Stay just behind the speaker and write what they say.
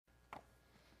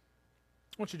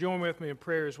Won't you join with me in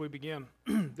prayer as we begin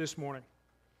this morning?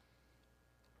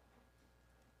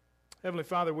 Heavenly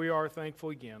Father, we are thankful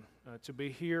again to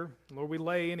be here. Lord, we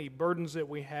lay any burdens that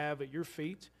we have at your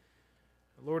feet.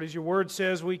 Lord, as your word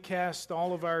says, we cast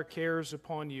all of our cares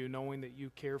upon you, knowing that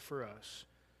you care for us.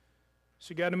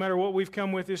 So God, no matter what we've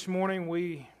come with this morning,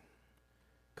 we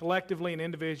collectively and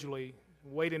individually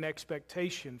wait in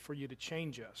expectation for you to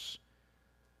change us,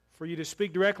 for you to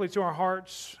speak directly to our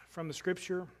hearts from the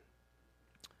Scripture.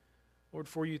 Lord,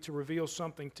 for you to reveal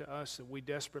something to us that we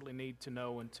desperately need to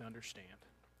know and to understand.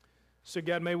 So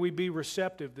God, may we be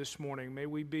receptive this morning. May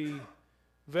we be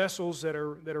vessels that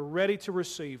are ready to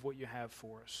receive what you have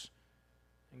for us.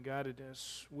 And God,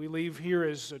 as we leave here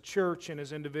as a church and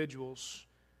as individuals,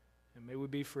 and may we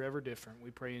be forever different.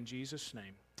 We pray in Jesus'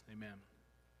 name. Amen.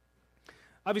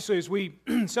 Obviously, as we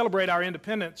celebrate our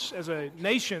independence as a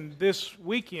nation this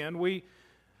weekend, we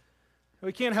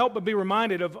can't help but be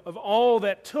reminded of all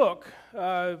that took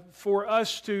for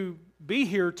us to be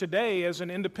here today as an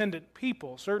independent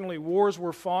people. Certainly wars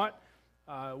were fought,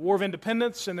 War of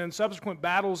Independence, and then subsequent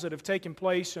battles that have taken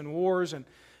place and wars. And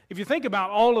if you think about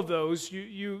all of those,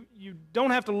 you don't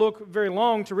have to look very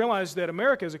long to realize that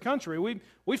America as a country,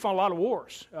 we fought a lot of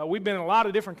wars. We've been in a lot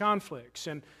of different conflicts,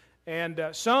 and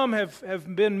some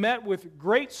have been met with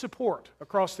great support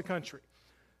across the country.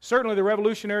 Certainly the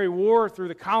Revolutionary War through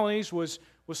the colonies was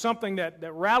something that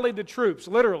rallied the troops,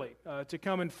 literally, to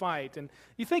come and fight. And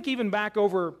you think even back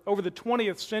over the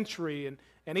 20th century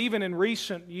and even in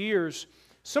recent years,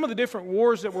 some of the different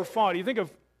wars that were fought. You think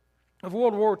of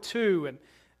World War II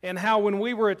and how when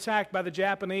we were attacked by the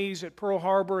Japanese at Pearl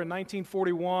Harbor in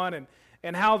 1941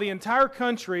 and how the entire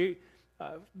country,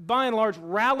 by and large,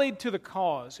 rallied to the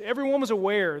cause. Everyone was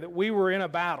aware that we were in a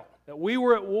battle, that we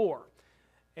were at war.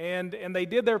 And they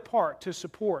did their part to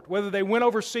support, whether they went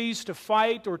overseas to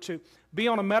fight or to be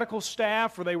on a medical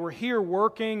staff, or they were here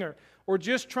working, or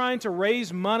just trying to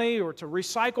raise money or to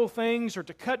recycle things or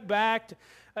to cut back.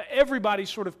 Everybody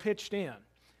sort of pitched in.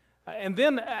 And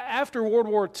then after World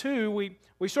War II,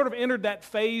 we sort of entered that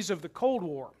phase of the Cold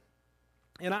War.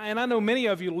 And I know many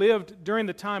of you lived during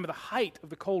the time of the height of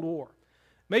the Cold War.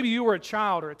 Maybe you were a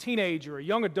child or a teenager or a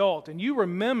young adult, and you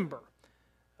remember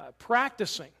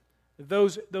practicing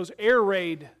those air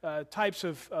raid types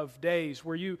of days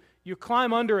where you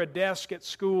climb under a desk at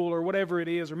school or whatever it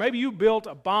is, or maybe you built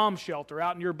a bomb shelter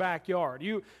out in your backyard.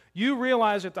 You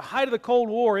realize at the height of the Cold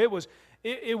War it was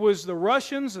the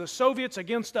Russians, the Soviets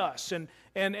against us,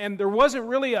 and there wasn't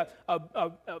really a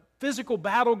physical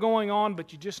battle going on,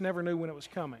 but you just never knew when it was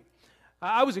coming.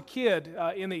 I was a kid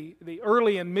in the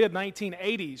early and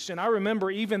mid-1980s, and I remember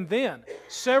even then,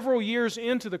 several years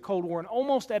into the Cold War, and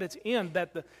almost at its end,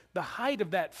 that the height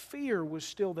of that fear was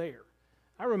still there.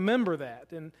 I remember that,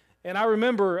 and I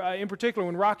remember in particular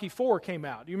when Rocky IV came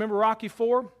out. Do you remember Rocky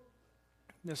IV?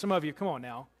 Now, some of you, come on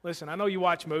now. Listen, I know you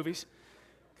watch movies.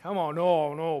 Come on,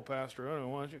 no, Pastor, I don't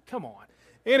want you. Come on.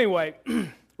 Anyway,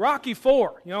 Rocky IV,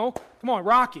 come on,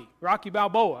 Rocky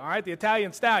Balboa, all right, the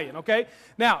Italian stallion, okay?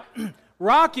 Now,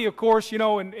 Rocky, of course,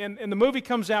 and the movie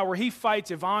comes out where he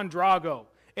fights Ivan Drago,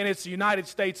 and it's the United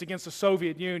States against the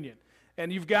Soviet Union.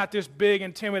 And you've got this big,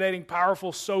 intimidating,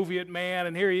 powerful Soviet man,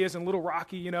 and here he is in little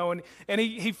Rocky, and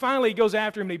he finally goes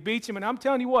after him and he beats him. And I'm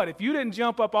telling you what, if you didn't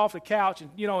jump up off the couch and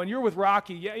you're with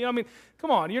Rocky, come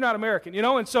on, you're not American,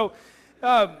 And so,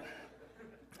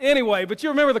 anyway, but you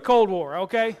remember the Cold War,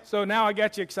 okay? So now I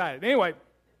got you excited. Anyway.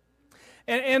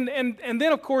 And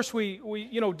then of course we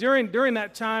during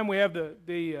that time we have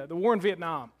the war in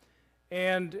Vietnam,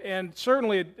 and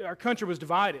certainly our country was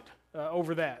divided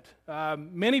over that.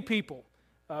 Many people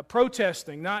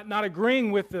protesting, not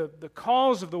agreeing with the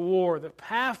cause of the war, the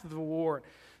path of the war.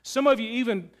 Some of you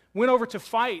even went over to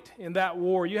fight in that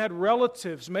war. You had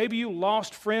relatives. Maybe you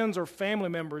lost friends or family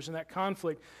members in that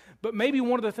conflict. But maybe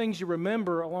one of the things you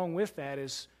remember along with that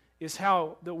is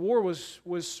how the war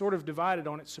was sort of divided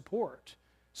on its support.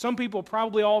 Some people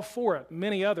probably all for it,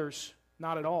 many others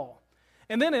not at all.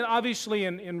 And then obviously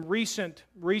in recent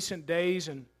days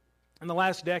and in the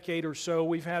last decade or so,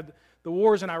 we've had the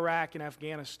wars in Iraq and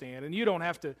Afghanistan. And you don't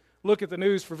have to look at the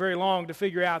news for very long to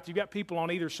figure out you've got people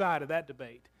on either side of that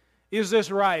debate. Is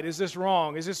this right? Is this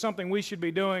wrong? Is this something we should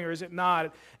be doing or is it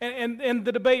not? And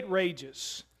the debate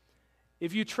rages.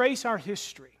 If you trace our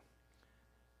history,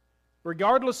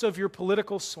 regardless of your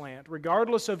political slant,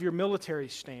 regardless of your military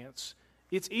stance,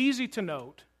 it's easy to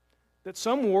note that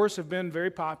some wars have been very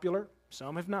popular,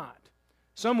 some have not.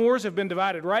 Some wars have been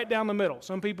divided right down the middle.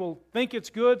 Some people think it's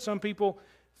good, some people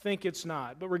think it's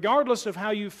not. But regardless of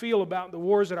how you feel about the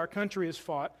wars that our country has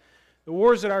fought, the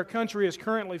wars that our country is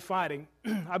currently fighting,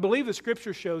 I believe the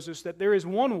Scripture shows us that there is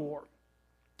one war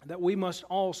that we must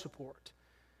all support.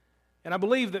 And I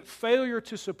believe that failure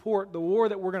to support the war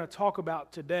that we're going to talk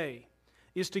about today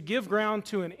is to give ground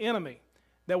to an enemy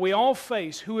that we all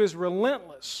face who is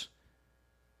relentless,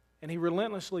 and he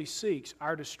relentlessly seeks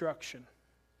our destruction.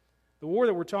 The war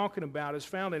that we're talking about is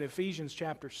found in Ephesians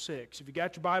chapter 6. If you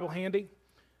got your Bible handy,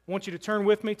 I want you to turn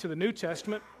with me to the New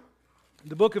Testament.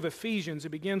 The book of Ephesians, it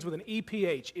begins with an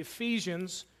EPH,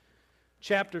 Ephesians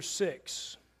chapter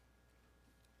 6.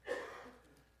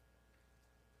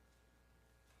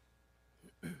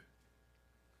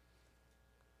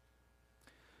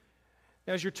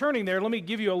 Now, as you're turning there, let me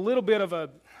give you a little bit of an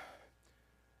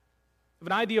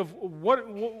idea of what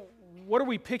are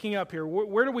we picking up here?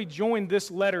 Where do we join this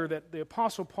letter that the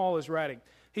Apostle Paul is writing?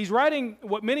 He's writing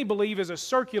what many believe is a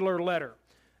circular letter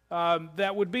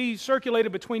that would be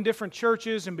circulated between different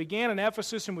churches and began in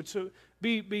Ephesus and would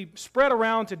be spread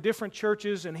around to different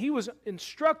churches. And he was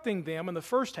instructing them in the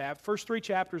first 3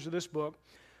 chapters of this book,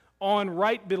 on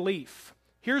right belief.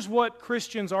 Here's what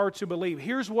Christians are to believe.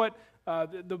 Here's what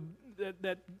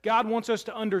that God wants us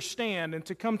to understand and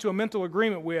to come to a mental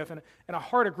agreement with and a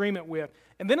heart agreement with.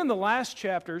 And then in the last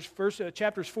chapters,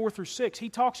 chapters 4 through 6, he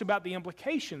talks about the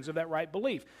implications of that right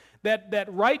belief. That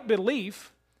right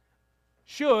belief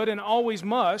should and always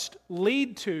must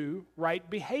lead to right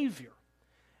behavior.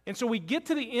 And so we get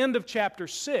to the end of chapter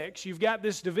 6. You've got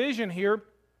this division here.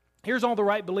 Here's all the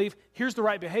right belief. Here's the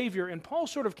right behavior. And Paul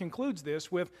sort of concludes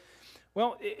this with,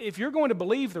 well, if you're going to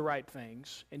believe the right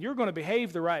things and you're going to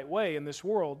behave the right way in this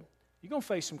world, you're going to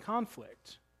face some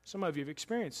conflict. Some of you have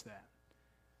experienced that.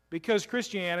 Because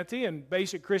Christianity and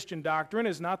basic Christian doctrine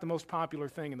is not the most popular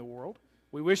thing in the world.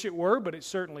 We wish it were, but it's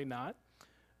certainly not.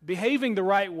 Behaving the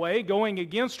right way, going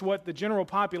against what the general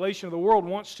population of the world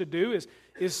wants to do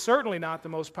is certainly not the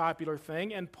most popular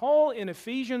thing. And Paul in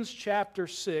Ephesians chapter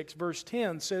 6, verse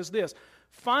 10 says this,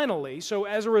 finally, so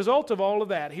as a result of all of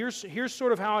that, here's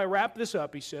sort of how I wrap this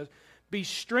up, he says, be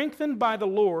strengthened by the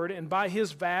Lord and by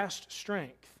His vast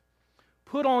strength.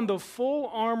 Put on the full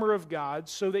armor of God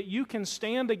so that you can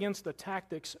stand against the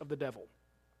tactics of the devil.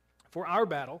 For our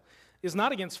battle is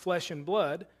not against flesh and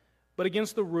blood, but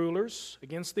against the rulers,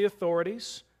 against the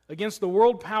authorities, against the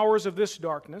world powers of this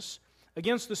darkness,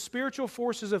 against the spiritual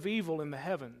forces of evil in the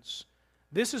heavens.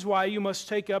 This is why you must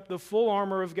take up the full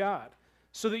armor of God,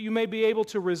 so that you may be able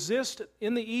to resist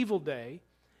in the evil day,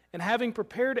 and having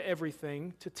prepared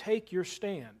everything, to take your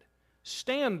stand.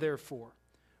 Stand, therefore,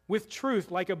 with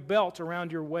truth like a belt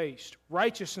around your waist,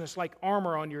 righteousness like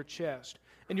armor on your chest,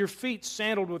 and your feet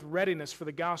sandaled with readiness for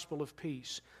the gospel of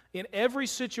peace. In every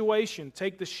situation,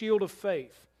 take the shield of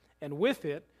faith, and with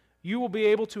it, you will be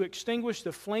able to extinguish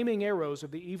the flaming arrows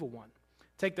of the evil one.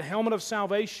 Take the helmet of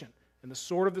salvation and the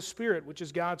sword of the Spirit, which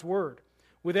is God's word.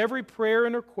 With every prayer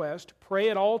and request, pray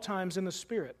at all times in the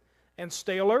Spirit, and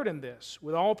stay alert in this,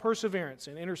 with all perseverance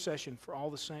and intercession for all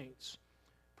the saints.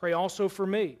 Pray also for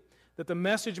me, that the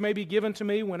message may be given to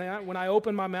me when I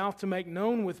open my mouth to make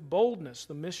known with boldness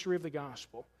the mystery of the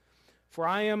gospel.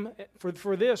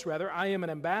 For this, I am an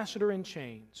ambassador in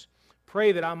chains.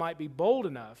 Pray that I might be bold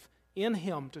enough in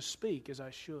Him to speak as I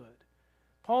should.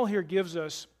 Paul here gives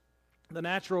us the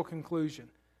natural conclusion.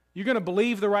 You're going to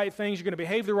believe the right things, you're going to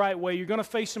behave the right way, you're going to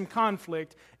face some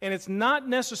conflict, and it's not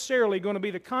necessarily going to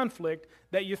be the conflict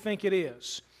that you think it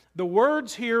is. The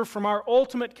words here from our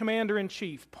ultimate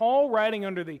commander-in-chief, Paul, writing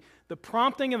under the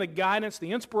prompting and the guidance,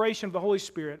 the inspiration of the Holy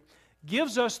Spirit,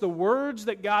 gives us the words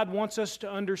that God wants us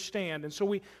to understand. And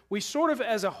so we sort of,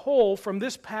 as a whole, from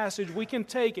this passage, we can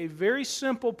take a very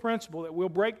simple principle that we'll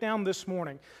break down this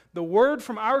morning. The word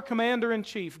from our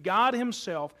commander-in-chief, God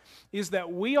Himself, is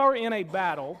that we are in a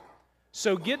battle,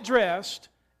 so get dressed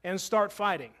and start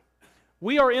fighting.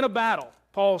 We are in a battle,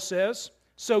 Paul says,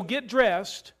 so get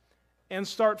dressed and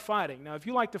start fighting. Now, if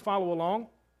you like to follow along,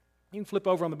 you can flip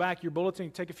over on the back of your bulletin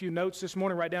and take a few notes this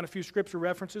morning, write down a few scripture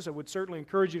references. I would certainly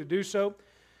encourage you to do so.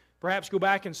 Perhaps go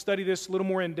back and study this a little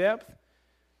more in depth.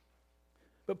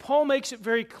 But Paul makes it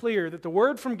very clear that the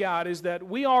word from God is that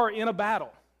we are in a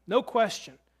battle, no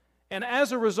question. And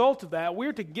as a result of that,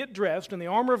 we're to get dressed in the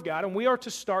armor of God and we are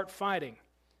to start fighting.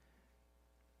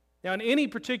 Now, in any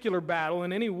particular battle,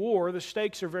 in any war, the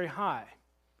stakes are very high.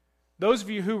 Those of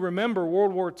you who remember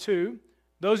World War II,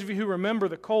 those of you who remember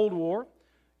the Cold War,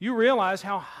 you realize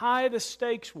how high the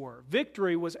stakes were.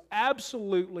 Victory was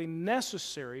absolutely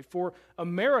necessary for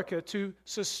America to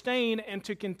sustain and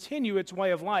to continue its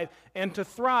way of life and to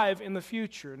thrive in the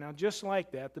future. Now, just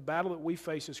like that, the battle that we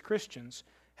face as Christians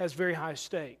has very high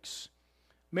stakes.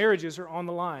 Marriages are on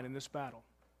the line in this battle.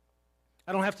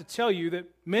 I don't have to tell you that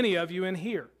many of you in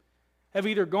here have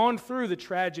either gone through the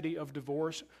tragedy of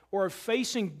divorce or are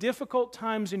facing difficult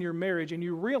times in your marriage and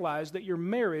you realize that your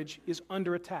marriage is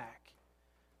under attack.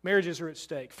 Marriages are at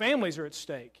stake. Families are at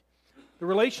stake. The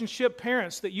relationship,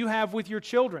 parents, that you have with your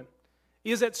children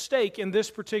is at stake in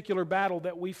this particular battle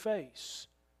that we face.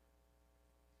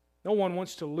 No one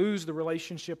wants to lose the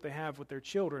relationship they have with their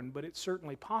children, but it's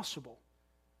certainly possible.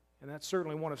 And that's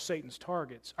certainly one of Satan's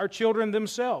targets. Our children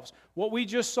themselves, what we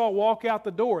just saw walk out the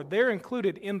door, they're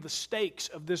included in the stakes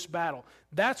of this battle.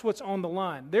 That's what's on the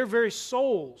line. Their very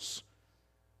souls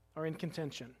are in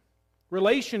contention.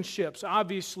 Relationships,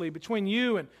 obviously, between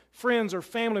you and friends or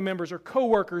family members or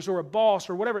coworkers or a boss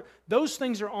or whatever, those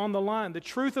things are on the line. The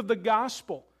truth of the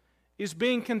gospel is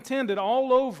being contended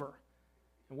all over,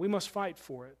 and we must fight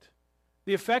for it.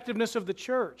 The effectiveness of the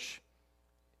church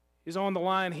is on the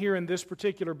line here in this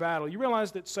particular battle. You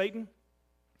realize that Satan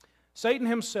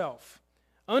himself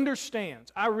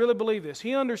understands, I really believe this,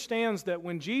 he understands that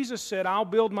when Jesus said, I'll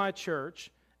build my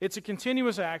church, it's a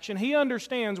continuous action. He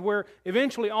understands where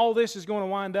eventually all this is going to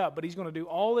wind up, but he's going to do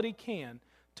all that he can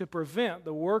to prevent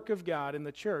the work of God in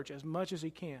the church as much as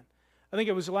he can. I think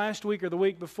it was last week or the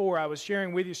week before I was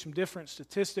sharing with you some different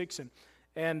statistics,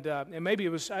 and maybe it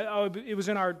was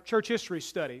in our church history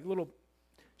study, a little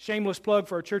shameless plug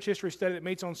for our church history study that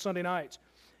meets on Sunday nights.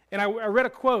 And I read a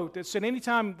quote that said,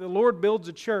 anytime the Lord builds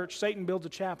a church, Satan builds a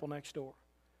chapel next door.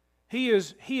 He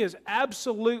is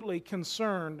absolutely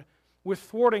concerned with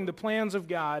thwarting the plans of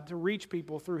God to reach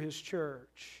people through His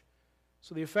church.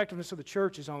 So the effectiveness of the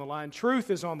church is on the line.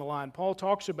 Truth is on the line. Paul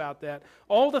talks about that.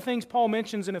 All the things Paul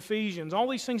mentions in Ephesians, all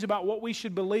these things about what we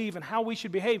should believe and how we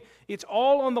should behave, it's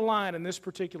all on the line in this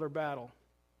particular battle.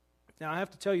 Now, I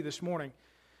have to tell you this morning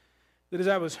that as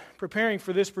I was preparing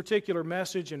for this particular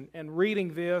message and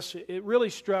reading this, it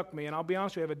really struck me, and I'll be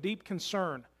honest with you, I have a deep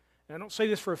concern. And I don't say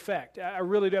this for effect. I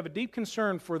really do have a deep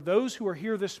concern for those who are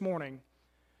here this morning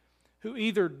who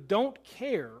either don't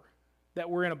care that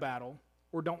we're in a battle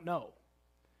or don't know.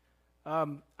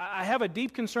 I have a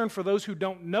deep concern for those who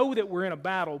don't know that we're in a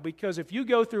battle, because if you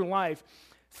go through life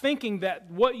thinking that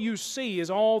what you see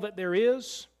is all that there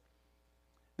is,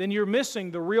 then you're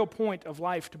missing the real point of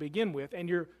life to begin with, and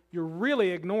you're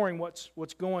really ignoring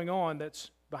what's going on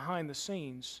that's behind the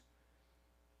scenes.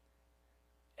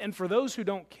 And for those who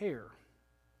don't care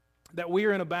that we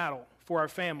are in a battle for our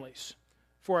families,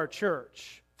 for our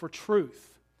church, for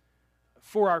truth,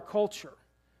 for our culture,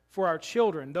 for our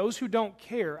children, those who don't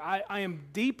care, I am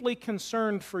deeply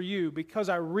concerned for you, because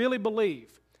I really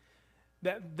believe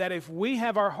that if we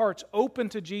have our hearts open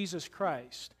to Jesus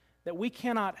Christ, that we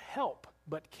cannot help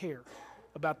but care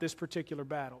about this particular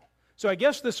battle. So I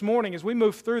guess this morning, as we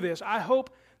move through this, I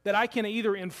hope that I can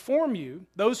either inform you,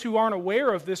 those who aren't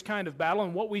aware of this kind of battle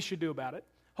and what we should do about it,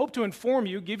 hope to inform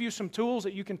you, give you some tools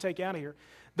that you can take out of here.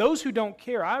 Those who don't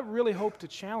care, I really hope to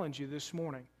challenge you this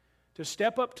morning to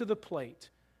step up to the plate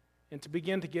and to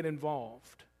begin to get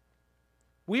involved.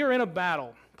 We are in a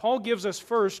battle. Paul gives us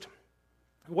first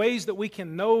ways that we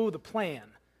can know the plan.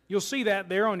 You'll see that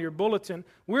there on your bulletin.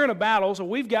 We're in a battle, so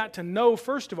we've got to know,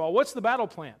 first of all, what's the battle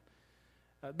plan?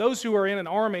 Those who are in an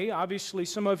army, obviously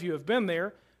some of you have been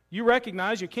there, you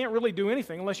recognize you can't really do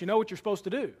anything unless you know what you're supposed to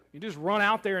do. You just run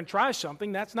out there and try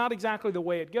something. That's not exactly the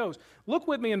way it goes. Look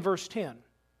with me in verse 10.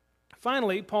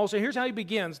 Finally, Paul says, here's how he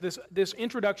begins this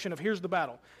introduction of here's the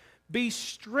battle. Be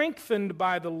strengthened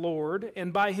by the Lord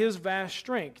and by His vast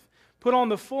strength. Put on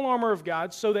the full armor of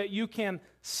God so that you can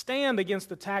stand against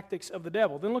the tactics of the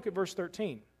devil. Then look at verse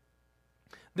 13.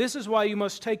 This is why you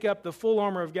must take up the full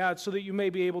armor of God so that you may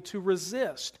be able to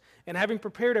resist, and having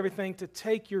prepared everything, to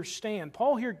take your stand.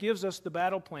 Paul here gives us the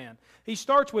battle plan. He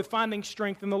starts with finding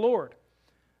strength in the Lord.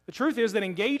 The truth is that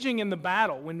engaging in the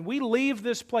battle, when we leave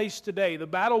this place today, the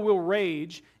battle will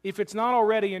rage. If it's not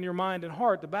already in your mind and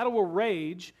heart, the battle will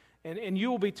rage and you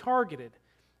will be targeted.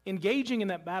 Engaging in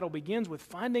that battle begins with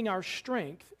finding our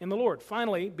strength in the Lord.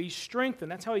 Finally, be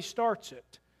strengthened. That's how he starts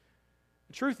it.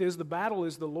 The truth is, the battle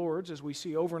is the Lord's, as we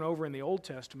see over and over in the Old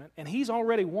Testament, and He's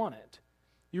already won it.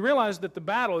 You realize that the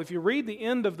battle, if you read the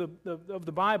end of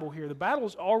the Bible here, the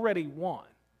battle's already won.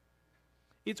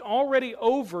 It's already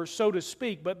over, so to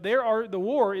speak, but the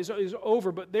war is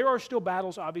over, but there are still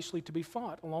battles, obviously, to be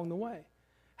fought along the way.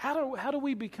 How do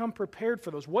we become prepared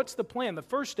for those? What's the plan? The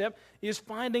first step is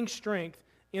finding strength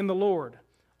in the Lord.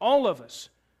 All of us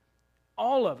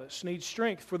need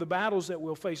strength for the battles that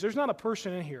we'll face. There's not a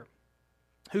person in here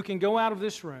who can go out of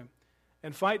this room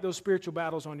and fight those spiritual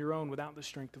battles on your own without the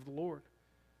strength of the Lord.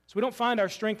 So we don't find our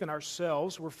strength in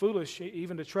ourselves. We're foolish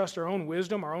even to trust our own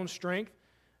wisdom, our own strength.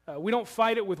 We don't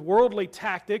fight it with worldly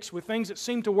tactics, with things that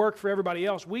seem to work for everybody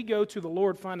else. We go to the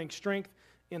Lord finding strength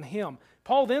in Him.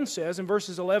 Paul then says in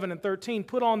verses 11 and 13,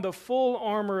 put on the full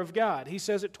armor of God. He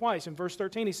says it twice. In verse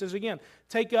 13, he says again,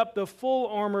 take up the full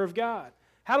armor of God.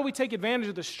 How do we take advantage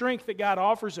of the strength that God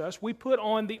offers us? We put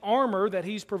on the armor that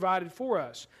He's provided for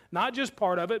us. Not just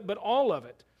part of it, but all of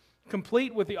it.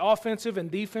 Complete with the offensive and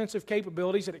defensive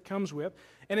capabilities that it comes with.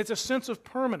 And it's a sense of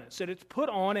permanence, that it's put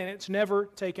on and it's never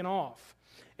taken off.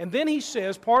 And then he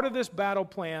says, part of this battle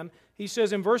plan, he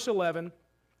says in verse 11,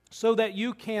 so that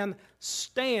you can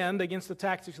stand against the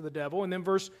tactics of the devil. And then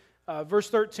verse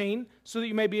 13, so that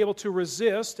you may be able to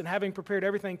resist, and having prepared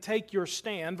everything, take your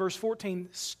stand. Verse 14,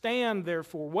 stand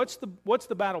therefore. What's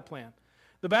the battle plan?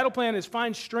 The battle plan is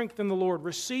find strength in the Lord.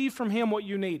 Receive from Him what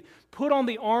you need. Put on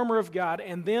the armor of God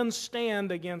and then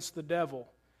stand against the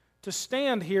devil. To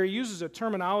stand here, he uses a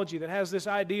terminology that has this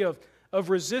idea of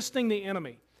resisting the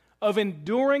enemy, of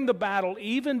enduring the battle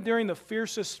even during the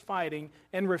fiercest fighting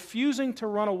and refusing to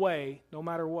run away no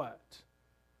matter what.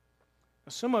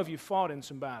 Now, some of you fought in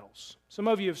some battles. Some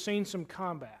of you have seen some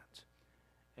combat.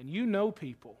 And you know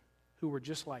people who were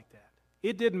just like that.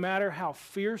 It didn't matter how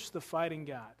fierce the fighting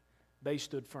got. They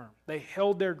stood firm. They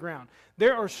held their ground.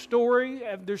 There's story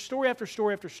after story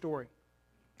after story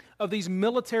of these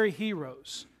military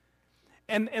heroes.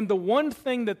 And the one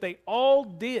thing that they all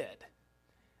did,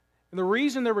 and the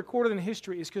reason they're recorded in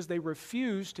history, is because they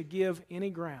refused to give any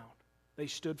ground. They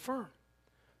stood firm.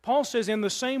 Paul says in the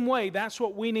same way, that's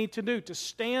what we need to do, to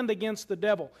stand against the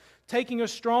devil, taking a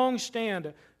strong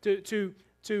stand to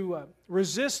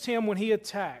resist him when he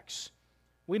attacks.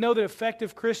 We know that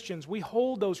effective Christians, we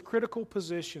hold those critical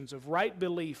positions of right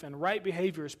belief and right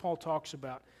behavior, as Paul talks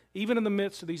about, even in the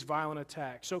midst of these violent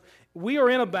attacks. So we are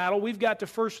in a battle. We've got to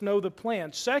first know the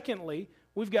plan. Secondly,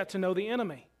 we've got to know the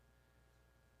enemy.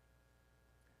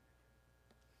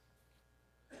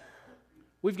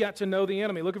 We've got to know the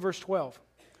enemy. Look at verse 12.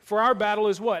 For our battle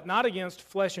is what? Not against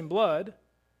flesh and blood,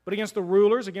 but against the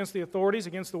rulers, against the authorities,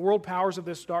 against the world powers of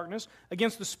this darkness,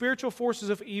 against the spiritual forces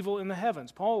of evil in the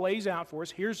heavens. Paul lays out for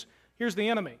us, here's the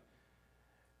enemy.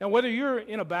 Now, whether you're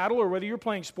in a battle or whether you're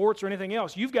playing sports or anything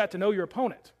else, you've got to know your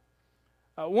opponent.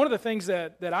 One of the things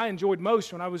that I enjoyed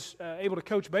most when I was able to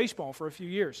coach baseball for a few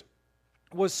years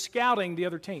was scouting the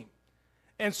other team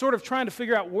and sort of trying to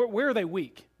figure out where are they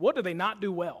weak? What do they not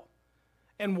do well?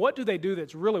 And what do they do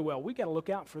that's really well? We've got to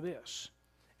look out for this.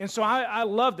 And so I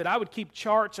loved it. I would keep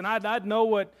charts, and I'd know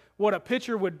what a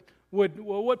pitcher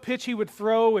what pitch he would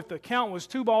throw if the count was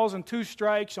 2 balls and 2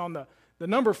 strikes on the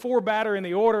number 4 batter in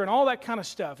the order and all that kind of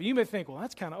stuff. You may think, well,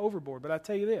 that's kind of overboard, but I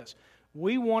tell you this.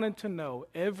 We wanted to know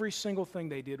every single thing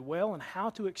they did well and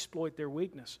how to exploit their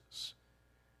weaknesses.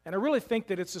 And I really think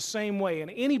that it's the same way. In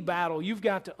any battle, you've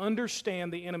got to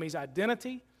understand the enemy's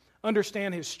identity,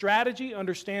 understand his strategy,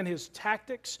 understand his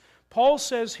tactics. Paul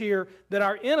says here that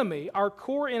our enemy, our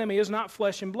core enemy, is not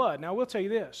flesh and blood. Now, we'll tell you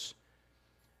this,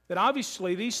 that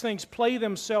obviously these things play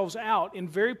themselves out in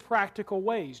very practical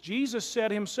ways. Jesus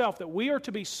said himself that we are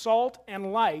to be salt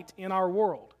and light in our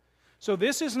world. So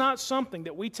this is not something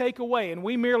that we take away and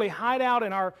we merely hide out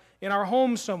in our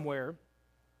home somewhere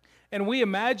and we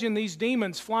imagine these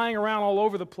demons flying around all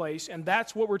over the place and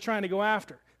that's what we're trying to go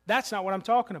after. That's not what I'm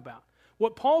talking about.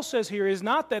 What Paul says here is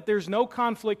not that there's no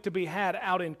conflict to be had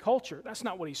out in culture. That's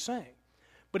not what he's saying.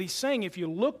 But he's saying if you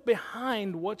look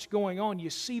behind what's going on,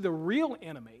 you see the real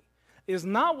enemy is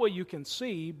not what you can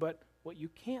see, but what you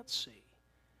can't see.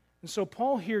 And so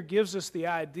Paul here gives us the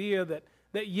idea that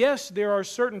yes, there are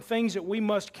certain things that we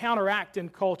must counteract in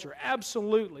culture.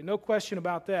 Absolutely, no question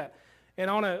about that. And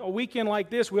on a weekend like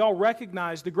this, we all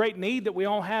recognize the great need that we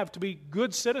all have to be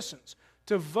good citizens,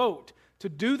 to vote, to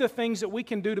do the things that we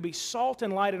can do to be salt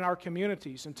and light in our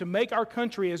communities and to make our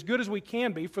country as good as we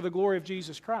can be for the glory of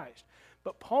Jesus Christ.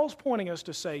 But Paul's pointing us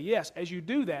to say, yes, as you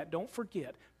do that, don't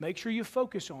forget, make sure you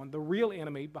focus on the real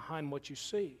enemy behind what you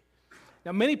see.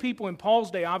 Now, many people in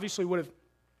Paul's day obviously would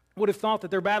have thought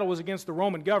that their battle was against the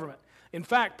Roman government. In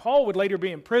fact, Paul would later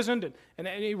be imprisoned, and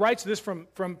he writes this from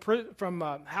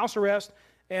house arrest,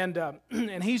 and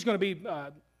he's going to be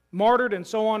martyred and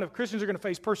so on. If Christians are going to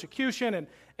face persecution,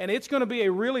 and it's going to be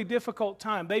a really difficult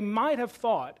time. They might have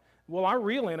thought, well, our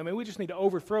real enemy, we just need to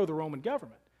overthrow the Roman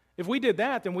government. If we did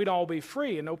that, then we'd all be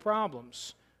free and no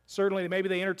problems. Certainly, maybe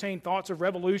they entertained thoughts of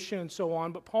revolution and so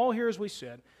on, but Paul here, as we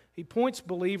said, he points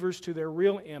believers to their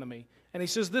real enemy. And he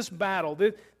says this battle,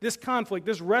 this conflict,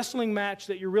 this wrestling match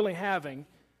that you're really having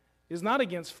is not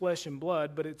against flesh and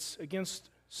blood, but it's against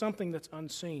something that's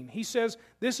unseen. He says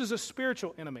this is a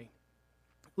spiritual enemy.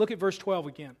 Look at verse 12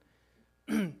 again.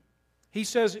 He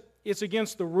says it's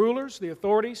against the rulers, the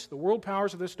authorities, the world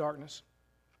powers of this darkness,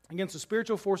 against the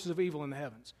spiritual forces of evil in the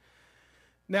heavens.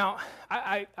 Now,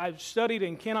 I've studied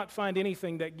and cannot find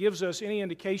anything that gives us any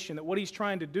indication that what he's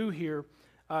trying to do here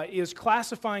is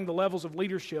classifying the levels of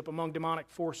leadership among demonic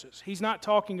forces. He's not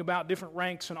talking about different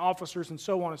ranks and officers and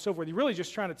so on and so forth. He's really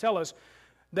just trying to tell us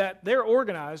that they're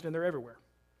organized and they're everywhere.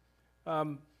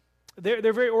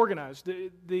 They're very organized.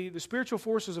 The spiritual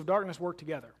forces of darkness work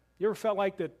together. You ever felt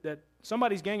like that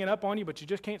somebody's ganging up on you, but you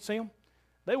just can't see them?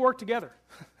 They work together.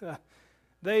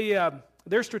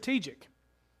 They're strategic.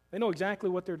 They know exactly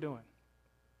what they're doing.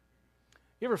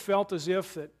 You ever felt as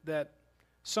if that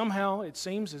somehow it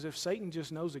seems as if Satan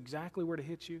just knows exactly where to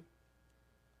hit you?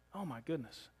 Oh my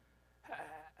goodness.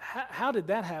 How did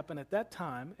that happen at that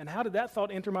time? And how did that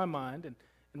thought enter my mind?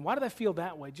 And why did I feel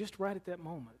that way just right at that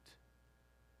moment?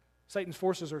 Satan's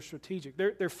forces are strategic.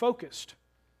 They're focused,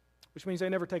 which means they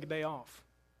never take a day off.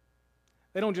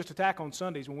 They don't just attack on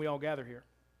Sundays when we all gather here.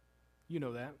 You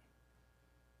know that.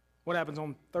 What happens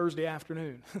on Thursday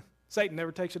afternoon? Satan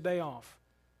never takes a day off.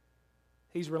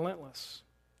 He's relentless,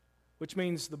 which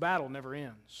means the battle never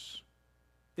ends.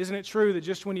 Isn't it true that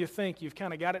just when you think you've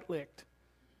kind of got it licked,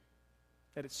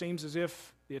 that it seems as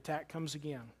if the attack comes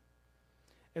again?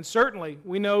 And certainly,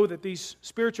 we know that these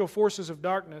spiritual forces of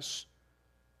darkness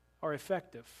are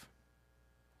effective.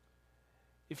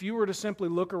 If you were to simply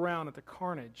look around at the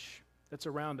carnage that's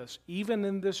around us, even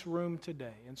in this room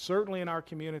today, and certainly in our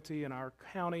community, in our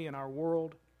county, in our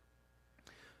world,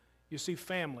 you see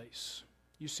families,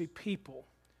 you see people,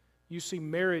 you see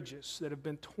marriages that have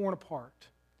been torn apart.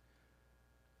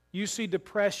 You see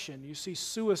depression, you see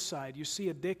suicide, you see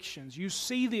addictions, you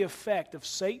see the effect of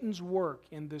Satan's work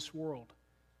in this world.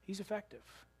 He's effective.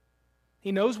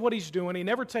 He knows what he's doing. He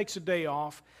never takes a day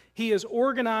off. He is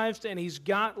organized and he's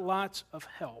got lots of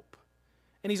help.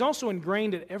 And he's also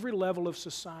ingrained at every level of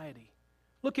society.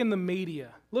 Look in the media,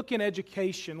 look in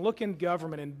education, look in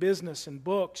government and business and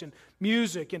books and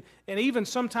music and even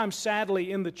sometimes,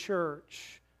 sadly, in the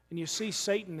church. And you see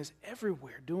Satan is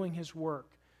everywhere doing his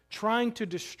work, trying to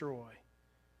destroy.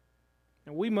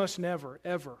 And we must never,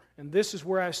 ever, and this is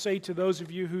where I say to those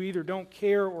of you who either don't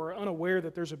care or are unaware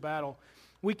that there's a battle,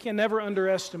 we can never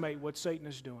underestimate what Satan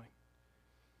is doing.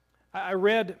 I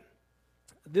read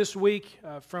this week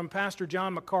from Pastor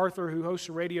John MacArthur, who hosts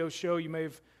a radio show. You may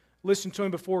have listened to him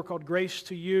before, called Grace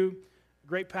to You, a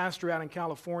great pastor out in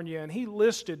California. And he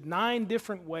listed 9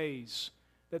 different ways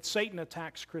that Satan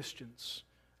attacks Christians.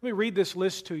 Let me read this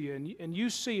list to you, and you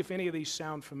see if any of these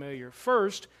sound familiar.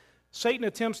 First, Satan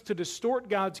attempts to distort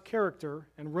God's character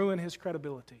and ruin his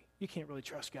credibility. You can't really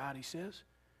trust God, he says.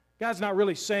 God's not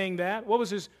really saying that. What was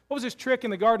his trick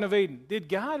in the Garden of Eden? Did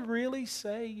God really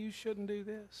say you shouldn't do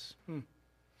this?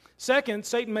 Second,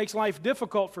 Satan makes life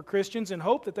difficult for Christians in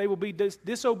hope that they will be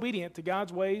disobedient to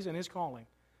God's ways and his calling.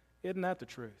 Isn't that the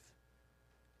truth?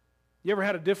 You ever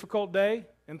had a difficult day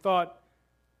and thought,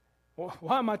 well,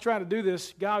 why am I trying to do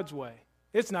this God's way?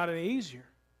 It's not any easier.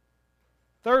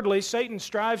 Thirdly, Satan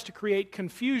strives to create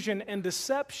confusion and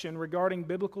deception regarding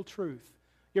biblical truth.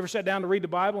 You ever sat down to read the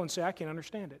Bible and say, I can't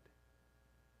understand it?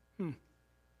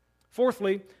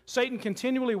 Fourthly, Satan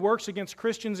continually works against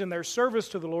Christians in their service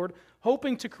to the Lord,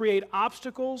 hoping to create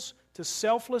obstacles to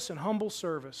selfless and humble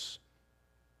service.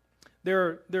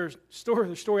 There's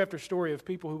story after story of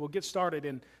people who will get started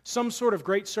in some sort of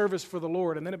great service for the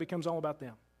Lord, and then it becomes all about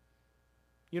them.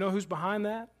 You know who's behind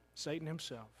that? Satan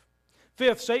himself.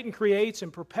 Fifth, Satan creates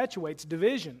and perpetuates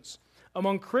divisions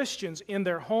among Christians in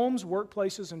their homes,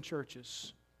 workplaces, and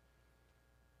churches.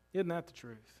 Isn't that the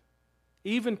truth?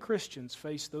 Even Christians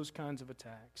face those kinds of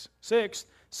attacks. Sixth,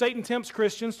 Satan tempts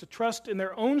Christians to trust in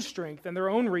their own strength and their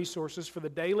own resources for the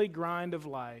daily grind of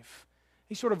life.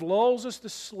 He sort of lulls us to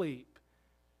sleep,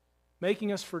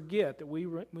 making us forget that we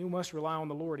must rely on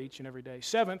the Lord each and every day.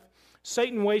 Seventh,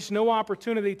 Satan wastes no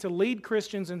opportunity to lead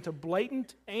Christians into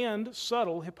blatant and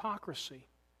subtle hypocrisy.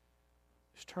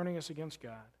 He's turning us against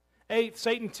God. Eighth,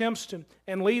 Satan tempts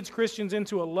and leads Christians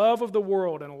into a love of the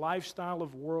world and a lifestyle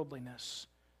of worldliness.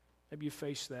 Maybe you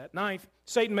face that. Ninth,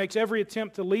 Satan makes every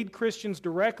attempt to lead Christians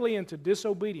directly into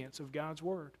disobedience of God's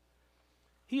word.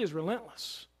 He is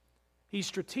relentless. He's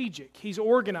strategic. He's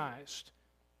organized.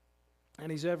 And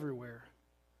he's everywhere.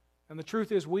 And the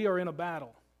truth is, we are in a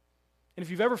battle. And if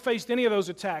you've ever faced any of those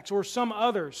attacks or some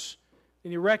others,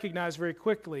 then you recognize very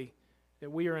quickly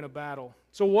that we are in a battle.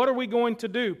 So what are we going to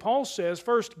do? Paul says,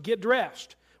 first, get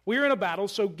dressed. We're in a battle,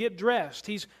 so get dressed.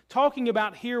 He's talking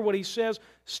about here what he says,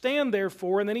 stand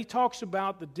therefore, and then he talks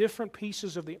about the different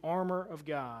pieces of the armor of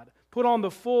God. Put on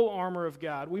the full armor of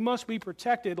God. We must be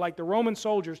protected like the Roman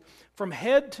soldiers from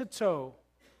head to toe.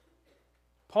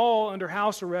 Paul, under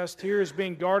house arrest here, is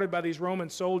being guarded by these Roman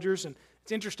soldiers, and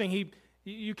it's interesting,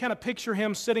 you kind of picture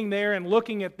him sitting there and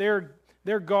looking at their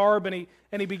their garb, and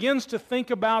he begins to think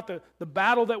about the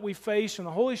battle that we face, and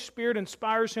the Holy Spirit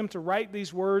inspires him to write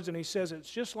these words, and he says it's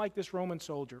just like this Roman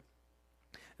soldier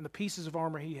and the pieces of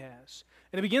armor he has.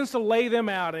 And he begins to lay them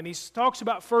out, and he talks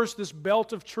about first this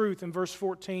belt of truth in verse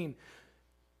 14.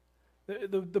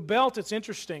 The belt, it's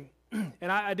interesting,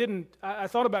 and I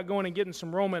thought about going and getting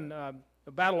some Roman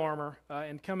battle armor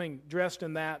and coming dressed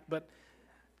in that, but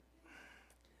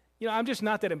I'm just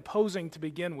not that imposing to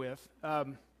begin with.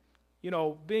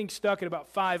 Being stuck at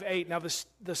about 5'8". Now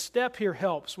the step here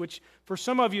helps, which for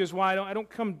some of you is why I don't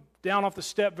come down off the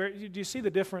step very. Do you see the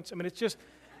difference? I mean,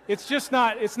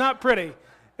 it's not pretty.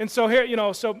 And so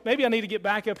here, so maybe I need to get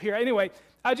back up here. Anyway,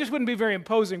 I just wouldn't be very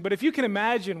imposing. But if you can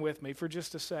imagine with me for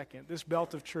just a second, this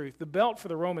belt of truth, the belt for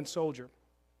the Roman soldier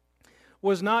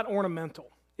was not ornamental.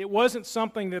 It wasn't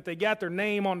something that they got their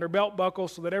name on their belt buckle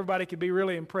so that everybody could be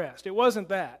really impressed. It wasn't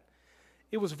that.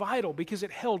 It was vital because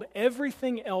it held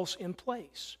everything else in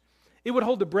place. It would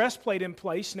hold the breastplate in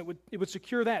place, and it would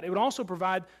secure that. It would also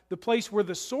provide the place where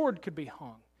the sword could be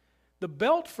hung. The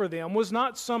belt for them was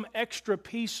not some extra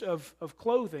piece of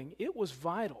clothing. It was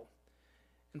vital.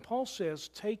 And Paul says,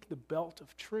 take the belt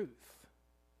of truth.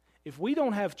 If we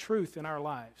don't have truth in our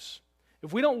lives,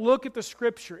 if we don't look at the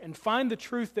Scripture and find the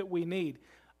truth that we need,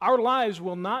 our lives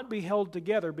will not be held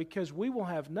together because we will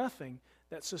have nothing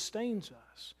that sustains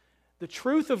us. The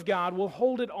truth of God will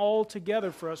hold it all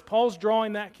together for us. Paul's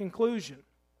drawing that conclusion.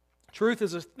 Truth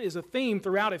is a theme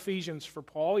throughout Ephesians for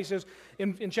Paul. He says,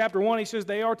 in chapter 1, he says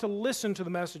they are to listen to the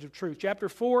message of truth. Chapter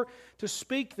 4, to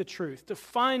speak the truth, to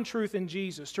find truth in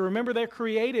Jesus, to remember they're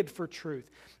created for truth.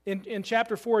 In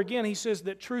chapter 4 again, he says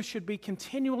that truth should be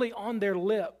continually on their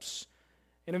lips.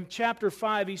 And in chapter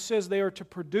 5, he says they are to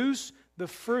produce the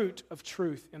fruit of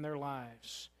truth in their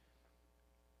lives.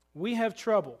 We have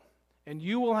trouble, and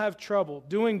you will have trouble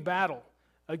doing battle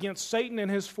against Satan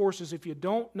and his forces if you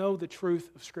don't know the truth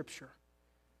of Scripture.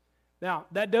 Now,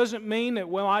 that doesn't mean that,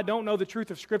 I don't know the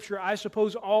truth of Scripture, I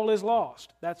suppose all is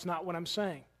lost. That's not what I'm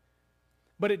saying.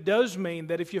 But it does mean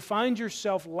that if you find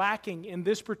yourself lacking in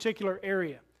this particular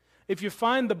area, if you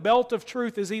find the belt of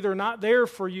truth is either not there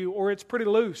for you or it's pretty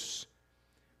loose,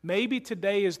 maybe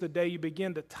today is the day you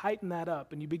begin to tighten that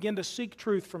up and you begin to seek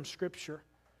truth from Scripture.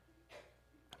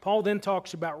 Paul then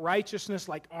talks about righteousness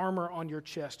like armor on your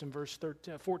chest in verse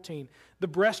 14. The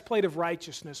breastplate of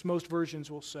righteousness, most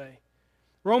versions will say.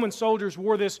 Roman soldiers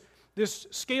wore this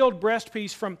scaled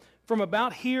breastpiece from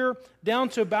about here down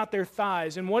to about their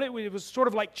thighs. And it was sort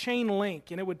of like chain link,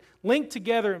 and it would link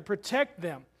together and protect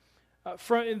them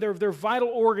from their vital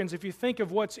organs. If you think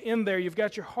of what's in there, you've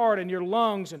got your heart and your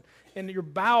lungs and your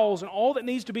bowels and all that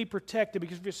needs to be protected,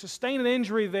 because if you sustain an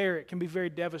injury there, it can be very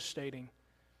devastating.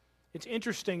 It's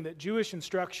interesting that Jewish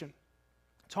instruction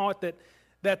taught that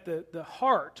the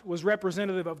heart was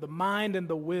representative of the mind and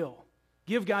the will.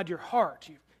 Give God your heart.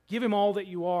 You give Him all that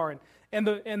you are. And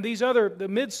the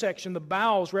midsection, the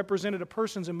bowels, represented a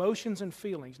person's emotions and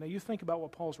feelings. Now you think about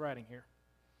what Paul's writing here.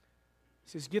 He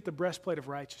says, get the breastplate of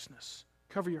righteousness.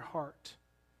 Cover your heart.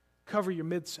 Cover your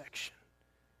midsection.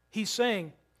 He's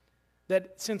saying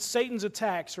that since Satan's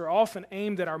attacks are often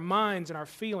aimed at our minds and our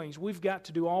feelings, we've got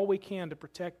to do all we can to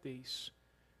protect these,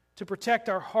 to protect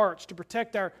our hearts, to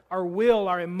protect our will,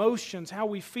 our emotions, how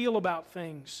we feel about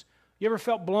things. You ever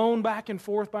felt blown back and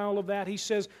forth by all of that? He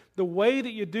says the way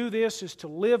that you do this is to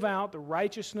live out the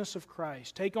righteousness of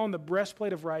Christ. Take on the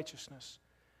breastplate of righteousness.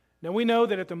 Now we know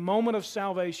that at the moment of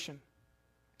salvation,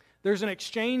 there's an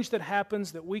exchange that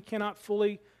happens that we cannot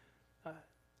fully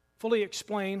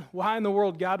explain why in the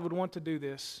world God would want to do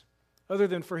this other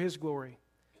than for His glory.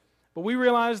 But we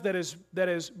realize that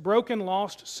as broken,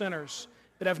 lost sinners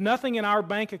that have nothing in our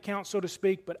bank account, so to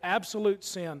speak, but absolute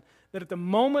sin, that at the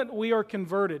moment we are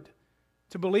converted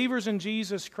to believers in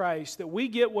Jesus Christ, that we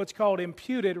get what's called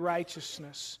imputed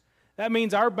righteousness. That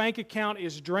means our bank account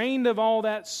is drained of all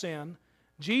that sin.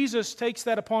 Jesus takes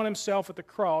that upon Himself at the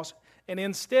cross and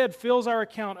instead fills our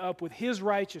account up with His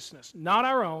righteousness, not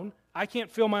our own. I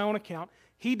can't fill my own account.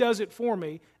 He does it for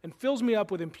me and fills me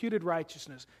up with imputed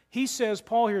righteousness. He says,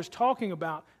 Paul here is talking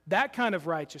about that kind of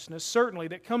righteousness, certainly,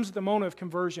 that comes at the moment of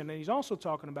conversion. And he's also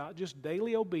talking about just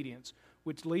daily obedience,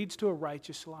 which leads to a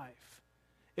righteous life.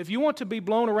 If you want to be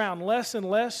blown around less and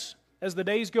less as the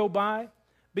days go by,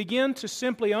 begin to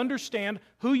simply understand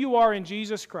who you are in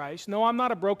Jesus Christ. No, I'm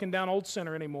not a broken down old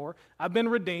sinner anymore. I've been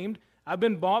redeemed. I've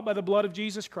been bought by the blood of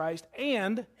Jesus Christ.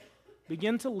 And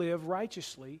begin to live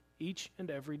righteously each and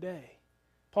every day.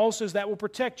 Paul says that will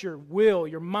protect your will,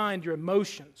 your mind, your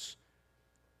emotions.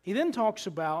 He then talks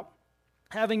about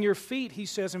having your feet, he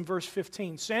says in verse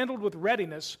 15, sandaled with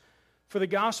readiness for the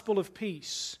gospel of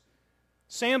peace.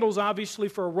 Sandals, obviously,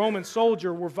 for a Roman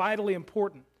soldier were vitally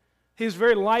important. His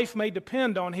very life may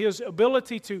depend on his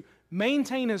ability to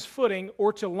maintain his footing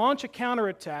or to launch a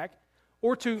counterattack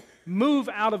or to move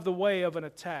out of the way of an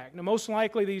attack. Now, most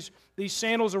likely, these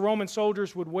sandals a Roman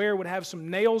soldiers would wear would have some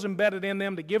nails embedded in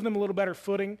them to give them a little better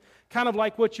footing, kind of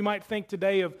like what you might think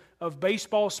today of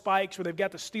baseball spikes, where they've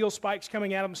got the steel spikes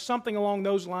coming at them, something along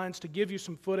those lines to give you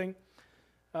some footing.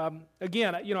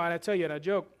 Again, and I tell you, and I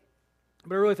joke,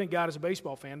 but I really think God is a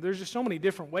baseball fan. There's just so many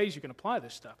different ways you can apply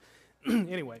this stuff.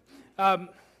 Anyway,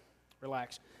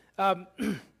 relax.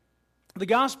 The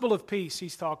gospel of peace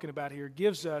he's talking about here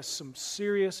gives us some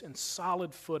serious and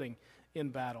solid footing in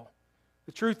battle.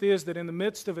 The truth is that in the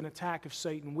midst of an attack of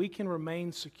Satan, we can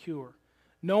remain secure,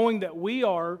 knowing that we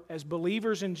are, as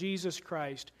believers in Jesus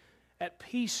Christ, at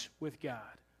peace with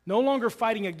God. No longer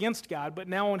fighting against God, but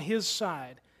now on His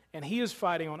side, and He is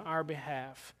fighting on our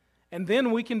behalf. And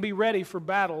then we can be ready for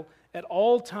battle at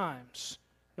all times,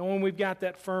 knowing we've got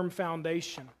that firm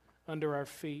foundation under our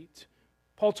feet.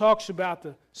 Paul talks about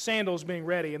the sandals being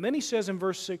ready, and then he says in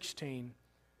verse 16,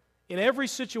 in every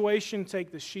situation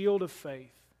take the shield of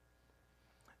faith.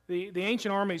 The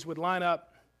ancient armies would line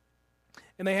up,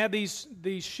 and they had these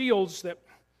shields that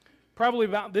probably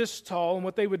about this tall, and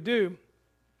what they would do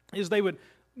is they would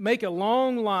make a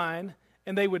long line,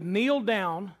 and they would kneel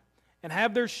down and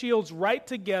have their shields right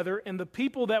together, and the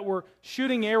people that were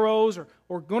shooting arrows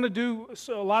or going to do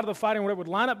a lot of the fighting or whatever would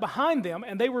line up behind them,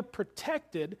 and they were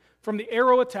protected from the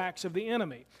arrow attacks of the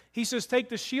enemy. He says, take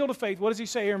the shield of faith. What does he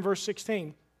say here in verse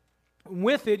 16?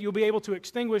 With it, you'll be able to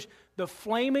extinguish the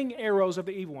flaming arrows of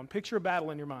the evil one. Picture a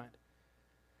battle in your mind.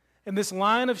 And this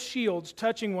line of shields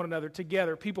touching one another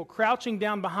together, people crouching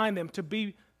down behind them to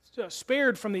be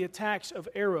spared from the attacks of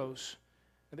arrows.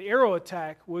 The arrow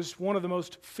attack was one of the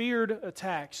most feared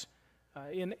attacks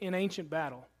in ancient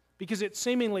battle because it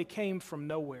seemingly came from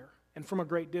nowhere and from a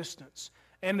great distance.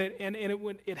 And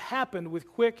it happened with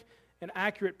quick and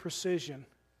accurate precision.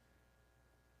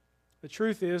 The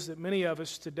truth is that many of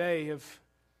us today have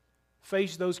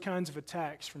faced those kinds of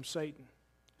attacks from Satan.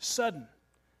 Sudden,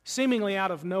 seemingly out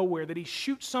of nowhere, that he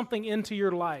shoots something into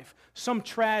your life, some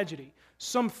tragedy,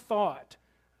 some thought,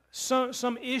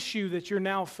 some issue that you're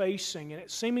now facing, and it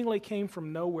seemingly came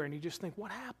from nowhere, and you just think, what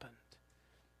happened?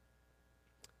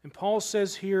 And Paul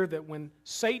says here that when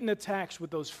Satan attacks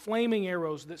with those flaming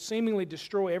arrows that seemingly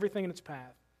destroy everything in its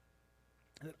path,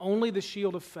 that only the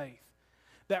shield of faith,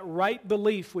 that right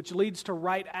belief which leads to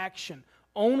right action,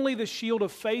 only the shield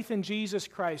of faith in Jesus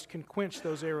Christ can quench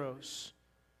those arrows.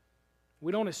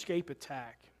 We don't escape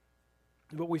attack,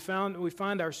 but we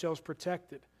find ourselves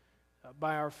protected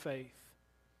by our faith.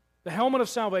 The helmet of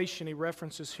salvation he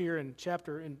references here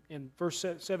in verse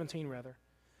 17 rather.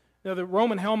 Now the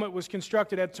Roman helmet was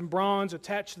constructed, had some bronze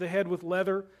attached to the head with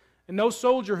leather, and no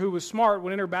soldier who was smart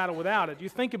would enter battle without it. You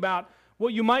think about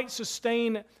what you might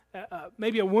sustain,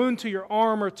 maybe a wound to your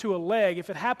arm or to a leg. If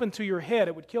it happened to your head,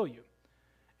 it would kill you.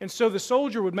 And so the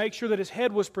soldier would make sure that his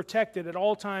head was protected at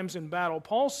all times in battle.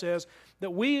 Paul says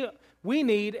that we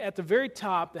need at the very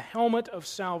top the helmet of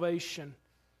salvation.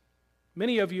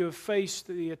 Many of you have faced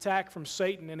the attack from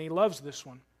Satan, and he loves this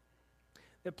one.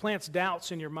 It plants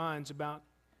doubts in your minds about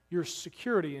your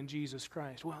security in Jesus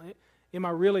Christ. Well, am I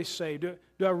really saved?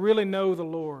 Do I really know the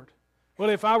Lord? Well,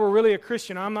 if I were really a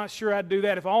Christian, I'm not sure I'd do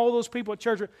that. If all those people at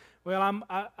church, well,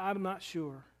 I'm not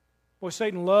sure. Boy,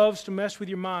 Satan loves to mess with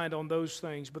your mind on those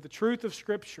things. But the truth of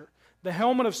Scripture, the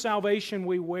helmet of salvation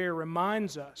we wear,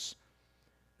 reminds us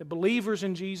that believers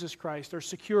in Jesus Christ are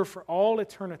secure for all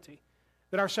eternity,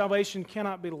 that our salvation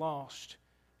cannot be lost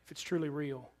if it's truly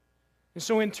real. And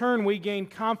so in turn, we gain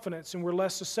confidence and we're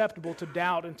less susceptible to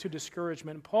doubt and to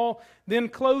discouragement. And Paul then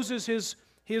closes his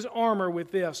armor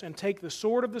with this, and take the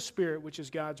sword of the Spirit, which is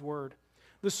God's Word.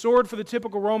 The sword for the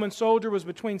typical Roman soldier was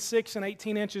between 6 and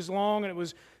 18 inches long, and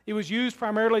it was used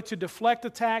primarily to deflect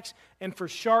attacks and for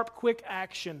sharp, quick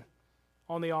action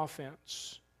on the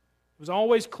offense. It was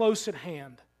always close at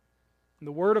hand. And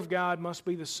the Word of God must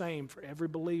be the same for every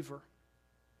believer.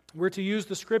 We're to use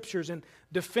the Scriptures in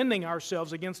defending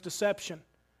ourselves against deception.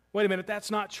 Wait a minute, that's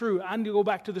not true. I need to go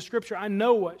back to the Scripture. I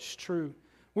know what's true.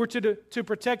 We're to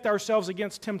protect ourselves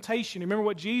against temptation. Remember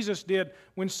what Jesus did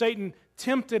when Satan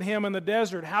tempted him in the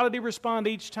desert. How did he respond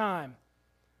each time?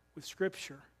 With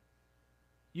Scripture.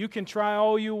 You can try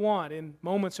all you want in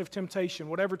moments of temptation,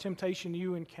 whatever temptation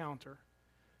you encounter,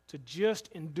 to just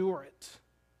endure it,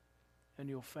 and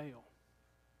you'll fail.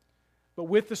 But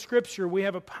with the Scripture, we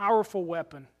have a powerful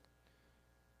weapon.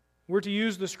 We're to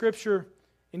use the Scripture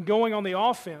in going on the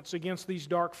offense against these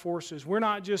dark forces. We're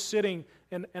not just sitting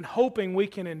and hoping we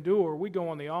can endure. We go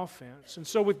on the offense. And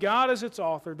so with God as its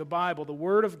author, the Bible, the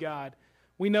Word of God,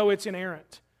 we know it's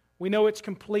inerrant. We know it's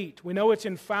complete. We know it's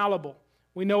infallible.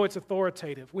 We know it's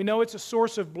authoritative. We know it's a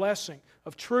source of blessing,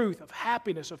 of truth, of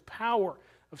happiness, of power,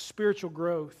 of spiritual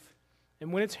growth.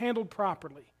 And when it's handled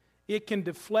properly, it can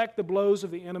deflect the blows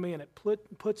of the enemy and it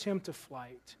puts him to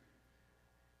flight.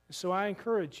 And so I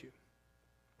encourage you,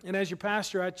 and as your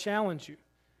pastor, I challenge you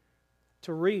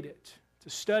to read it, to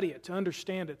study it, to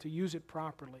understand it, to use it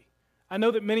properly. I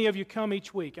know that many of you come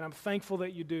each week, and I'm thankful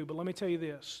that you do, but let me tell you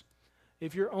this.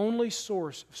 If your only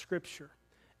source of Scripture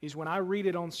is when I read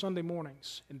it on Sunday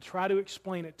mornings and try to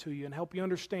explain it to you and help you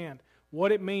understand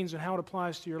what it means and how it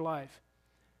applies to your life,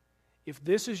 if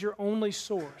this is your only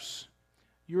source,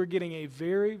 you're getting a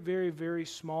very, very, very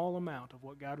small amount of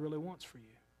what God really wants for you.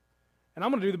 And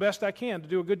I'm going to do the best I can to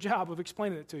do a good job of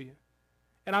explaining it to you.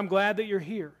 And I'm glad that you're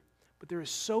here. But there is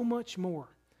so much more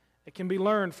that can be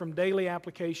learned from daily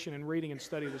application and reading and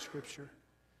study of the Scripture.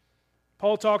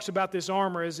 Paul talks about this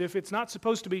armor as if it's not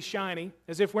supposed to be shiny,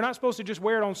 as if we're not supposed to just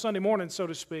wear it on Sunday morning, so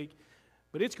to speak,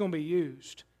 but it's going to be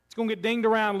used. It's going to get dinged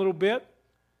around a little bit.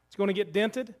 It's going to get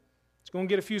dented. It's going to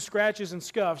get a few scratches and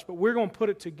scuffs, but we're going to put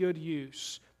it to good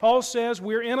use. Paul says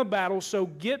we're in a battle, so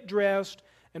get dressed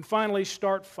and finally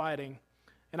start fighting.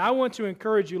 And I want to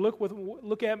encourage you,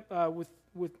 look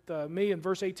at me in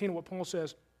verse 18 of what Paul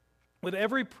says. With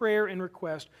every prayer and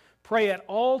request, pray at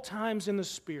all times in the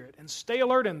Spirit, and stay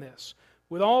alert in this,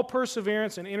 with all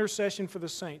perseverance and intercession for the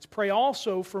saints. Pray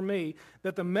also for me,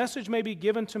 that the message may be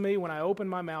given to me when I open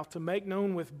my mouth to make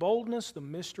known with boldness the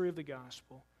mystery of the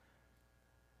gospel.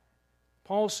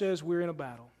 Paul says we're in a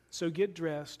battle. So get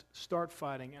dressed, start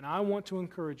fighting, and I want to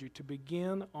encourage you to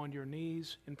begin on your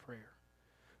knees in prayer.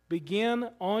 Begin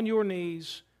on your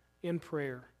knees in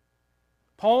prayer.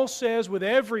 Paul says with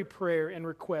every prayer and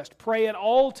request, pray at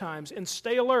all times and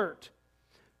stay alert.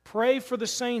 Pray for the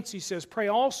saints, he says. Pray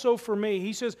also for me.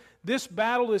 He says this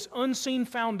battle, this unseen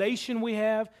foundation we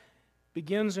have,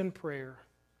 begins in prayer.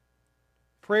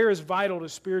 Prayer is vital to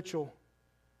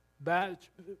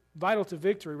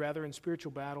victory, in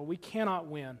spiritual battle. We cannot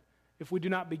win if we do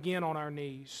not begin on our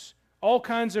knees. All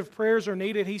kinds of prayers are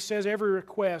needed. He says every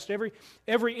request,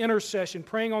 every intercession,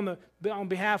 praying on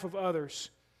behalf of others.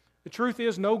 The truth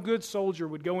is, no good soldier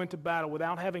would go into battle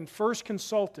without having first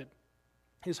consulted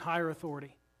his higher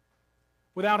authority,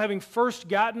 without having first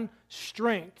gotten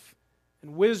strength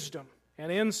and wisdom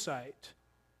and insight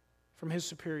from his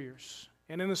superiors.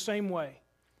 And in the same way,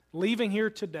 leaving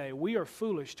here today, we are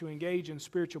foolish to engage in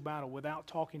spiritual battle without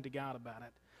talking to God about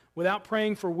it, without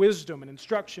praying for wisdom and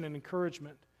instruction and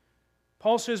encouragement.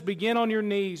 Paul says, begin on your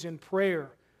knees in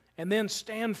prayer and then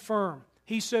stand firm.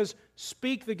 He says,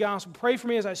 speak the gospel. Pray for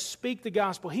me as I speak the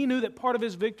gospel. He knew that part of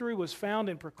his victory was found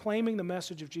in proclaiming the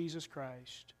message of Jesus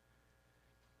Christ.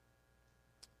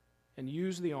 And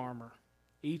use the armor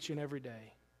each and every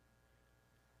day.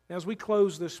 Now, as we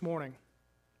close this morning,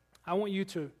 I want you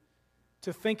to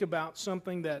think about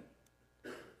something that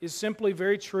is simply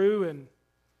very true and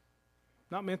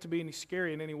not meant to be any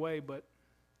scary in any way, but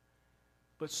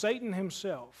Satan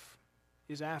himself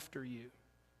is after you.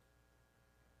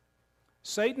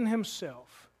 Satan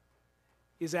himself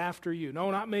is after you.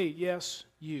 No, not me. Yes,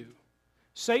 you.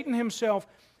 Satan himself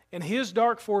and his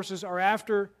dark forces are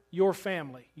after your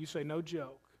family. You say, no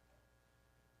joke.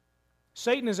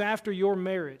 Satan is after your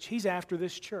marriage. He's after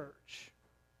this church.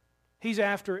 He's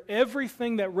after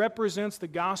everything that represents the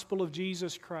gospel of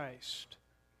Jesus Christ.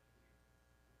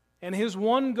 And his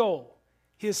one goal,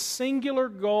 his singular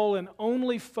goal and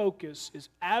only focus is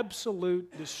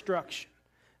absolute destruction.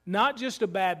 Not just a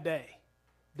bad day.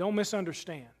 Don't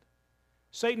misunderstand.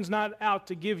 Satan's not out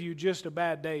to give you just a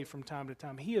bad day from time to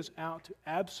time. He is out to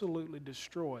absolutely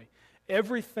destroy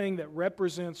everything that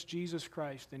represents Jesus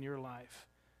Christ in your life,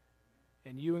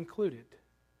 and you included.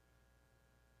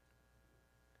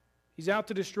 He's out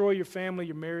to destroy your family,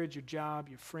 your marriage, your job,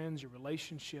 your friends, your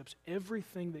relationships,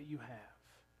 everything that you have.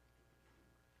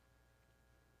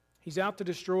 He's out to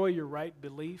destroy your right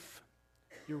belief,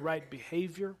 your right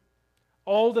behavior,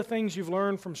 all the things you've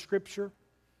learned from Scripture.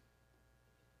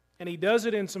 And he does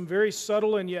it in some very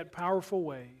subtle and yet powerful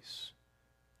ways.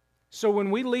 So when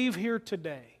we leave here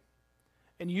today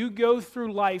and you go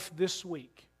through life this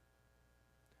week,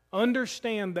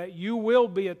 understand that you will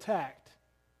be attacked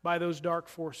by those dark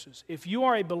forces. If you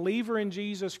are a believer in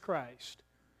Jesus Christ,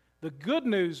 the good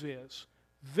news is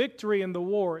victory in the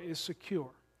war is secure.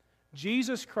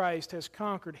 Jesus Christ has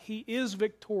conquered. He is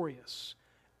victorious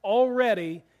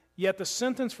already. Yet the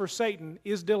sentence for Satan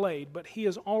is delayed, but he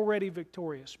is already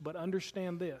victorious. But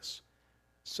understand this,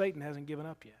 Satan hasn't given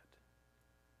up yet.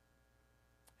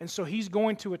 And so he's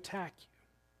going to attack you.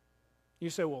 You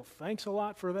say, well, thanks a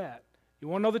lot for that. You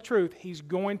want to know the truth? He's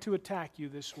going to attack you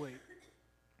this week.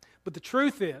 But the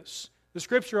truth is, the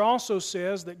Scripture also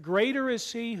says that greater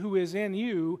is He who is in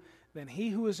you than he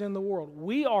who is in the world.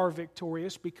 We are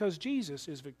victorious because Jesus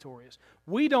is victorious.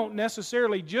 We don't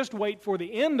necessarily just wait for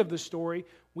the end of the story.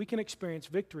 We can experience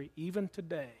victory even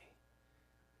today.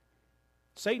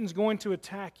 Satan's going to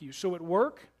attack you. So at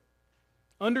work,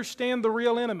 understand the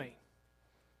real enemy.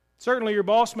 Certainly your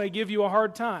boss may give you a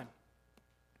hard time.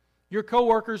 Your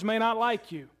coworkers may not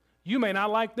like you. You may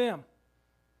not like them.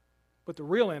 But the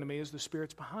real enemy is the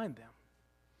spirits behind them.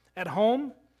 At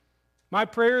home, my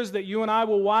prayer is that you and I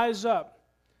will wise up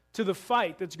to the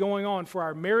fight that's going on for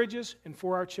our marriages and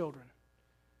for our children.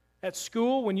 At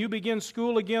school, when you begin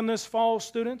school again this fall,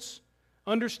 students,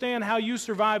 understand how you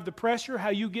survive the pressure, how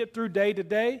you get through day to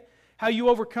day, how you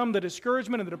overcome the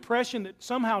discouragement and the depression that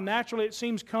somehow naturally it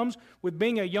seems comes with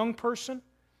being a young person,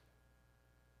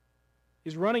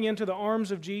 is running into the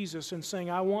arms of Jesus and saying,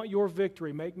 I want your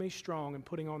victory, make me strong, and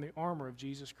putting on the armor of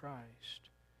Jesus Christ.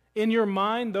 In your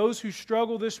mind, those who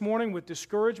struggle this morning with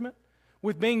discouragement,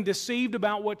 with being deceived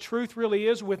about what truth really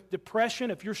is, with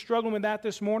depression, if you're struggling with that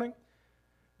this morning,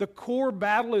 the core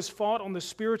battle is fought on the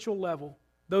spiritual level,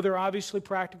 though there are obviously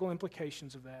practical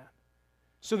implications of that.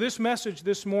 So this message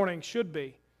this morning should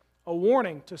be a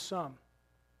warning to some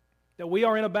that we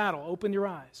are in a battle. Open your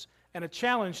eyes. And a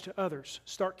challenge to others.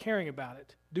 Start caring about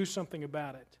it. Do something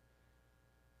about it.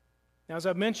 Now, as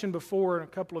I've mentioned before a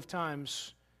couple of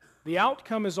times, the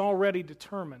outcome is already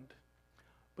determined.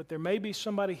 But there may be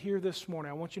somebody here this morning.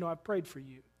 I want you to know I've prayed for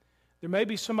you. There may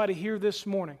be somebody here this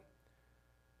morning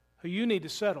who you need to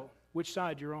settle which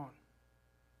side you're on.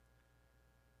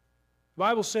 The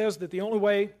Bible says that the only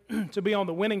way to be on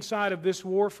the winning side of this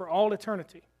war for all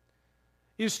eternity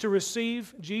is to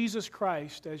receive Jesus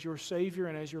Christ as your Savior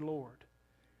and as your Lord.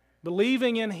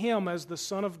 Believing in Him as the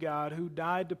Son of God who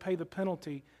died to pay the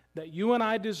penalty that you and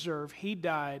I deserve. He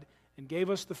died and gave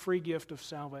us the free gift of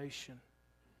salvation.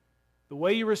 The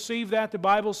way you receive that, the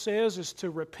Bible says, is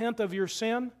to repent of your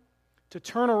sin, to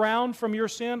turn around from your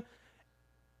sin,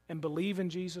 and believe in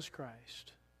Jesus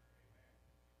Christ.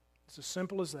 It's as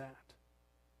simple as that.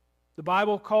 The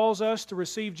Bible calls us to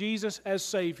receive Jesus as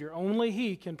Savior. Only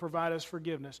He can provide us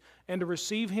forgiveness. And to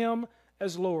receive Him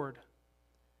as Lord.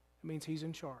 It means He's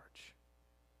in charge.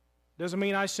 Doesn't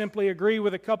mean I simply agree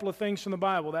with a couple of things from the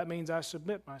Bible. That means I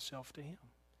submit myself to Him.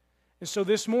 And so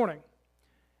this morning,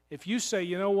 if you say,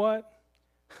 you know what?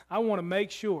 I want to make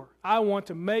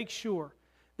sure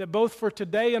that both for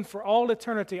today and for all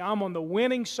eternity, I'm on the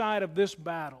winning side of this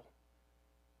battle.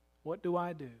 What do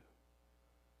I do?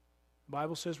 The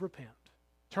Bible says repent.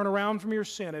 Turn around from your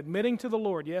sin, admitting to the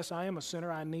Lord, yes, I am a sinner,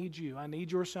 I need you, I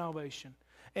need your salvation.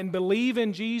 And believe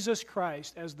in Jesus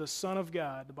Christ as the Son of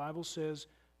God. The Bible says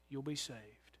you'll be saved.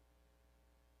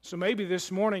 So maybe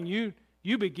this morning you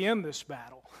begin this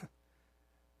battle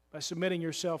by submitting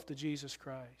yourself to Jesus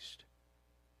Christ.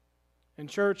 And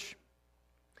church,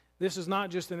 this is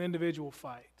not just an individual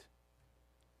fight.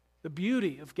 The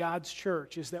beauty of God's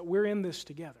church is that we're in this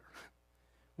together.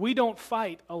 We don't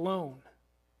fight alone.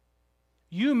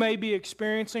 You may be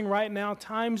experiencing right now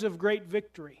times of great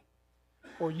victory,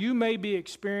 or you may be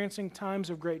experiencing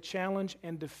times of great challenge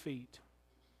and defeat.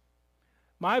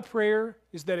 My prayer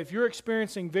is that if you're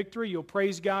experiencing victory, you'll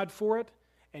praise God for it,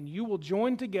 and you will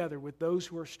join together with those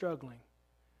who are struggling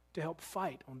to help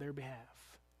fight on their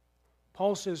behalf.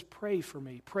 Paul says, pray for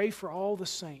me. Pray for all the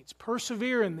saints.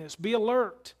 Persevere in this. Be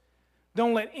alert.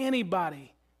 Don't let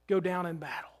anybody go down in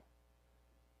battle.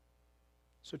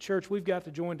 So, church, we've got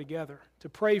to join together to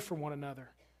pray for one another,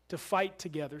 to fight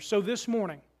together. So this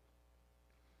morning,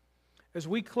 as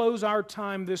we close our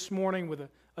time this morning with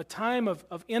a time of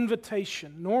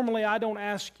invitation, normally I don't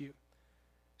ask you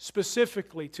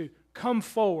specifically to come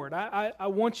forward. I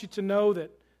want you to know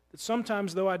that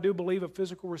sometimes, though, I do believe a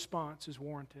physical response is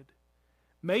warranted.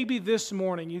 Maybe this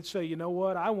morning you'd say, you know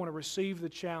what, I want to receive the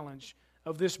challenge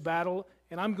of this battle,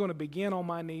 and I'm going to begin on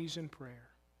my knees in prayer.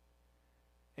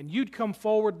 And you'd come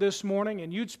forward this morning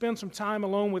and you'd spend some time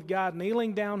alone with God,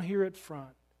 kneeling down here at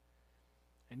front.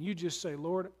 And you just say,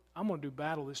 Lord, I'm going to do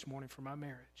battle this morning for my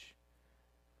marriage.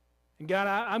 And God,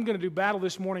 I'm going to do battle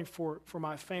this morning for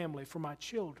my family, for my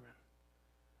children.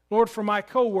 Lord, for my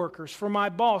coworkers, for my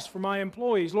boss, for my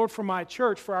employees. Lord, for my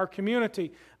church, for our community.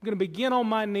 I'm going to begin on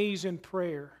my knees in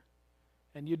prayer.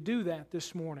 And you do that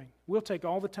this morning. We'll take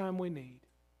all the time we need.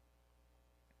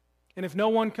 And if no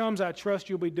one comes, I trust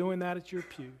you'll be doing that at your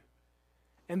pew.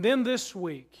 And then this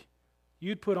week,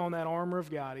 you'd put on that armor of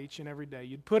God each and every day.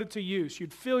 You'd put it to use.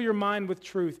 You'd fill your mind with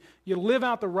truth. You'd live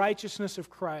out the righteousness of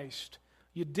Christ.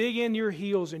 You dig in your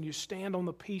heels and you stand on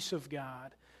the peace of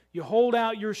God. You hold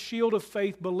out your shield of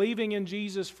faith, believing in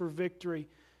Jesus for victory.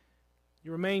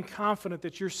 You remain confident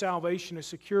that your salvation is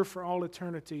secure for all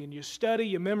eternity. And you study,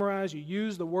 you memorize, you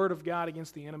use the Word of God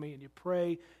against the enemy, and you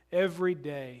pray every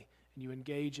day, and you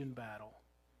engage in battle.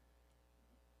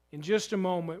 In just a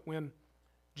moment, when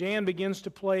Jan begins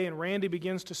to play and Randy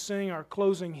begins to sing our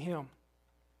closing hymn,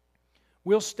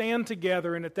 we'll stand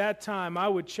together, and at that time, I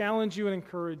would challenge you and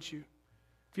encourage you.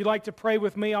 If you'd like to pray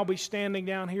with me, I'll be standing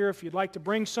down here. If you'd like to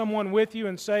bring someone with you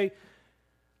and say,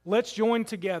 let's join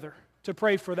together to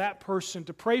pray for that person,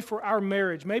 to pray for our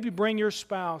marriage. Maybe bring your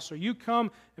spouse, or you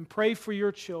come and pray for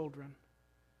your children.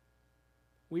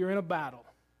 We are in a battle,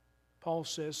 Paul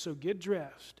says, so get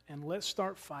dressed and let's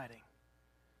start fighting.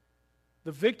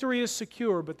 The victory is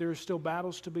secure, but there are still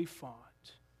battles to be fought.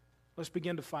 Let's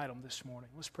begin to fight them this morning.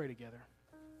 Let's pray together.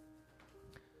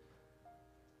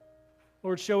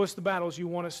 Lord, show us the battles you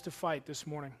want us to fight this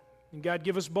morning. And God,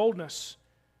 give us boldness.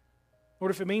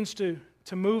 Lord, if it means to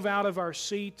move out of our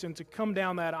seat and to come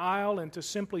down that aisle and to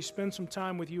simply spend some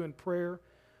time with you in prayer,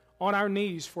 on our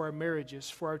knees for our marriages,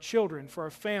 for our children, for our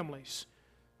families,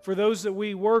 for those that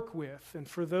we work with, and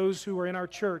for those who are in our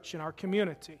church, in our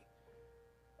community.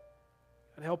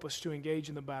 God, help us to engage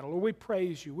in the battle. Lord, we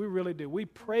praise you. We really do. We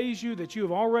praise you that you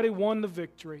have already won the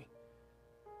victory,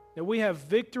 that we have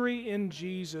victory in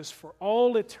Jesus for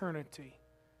all eternity.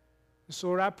 And so,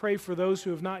 Lord, I pray for those who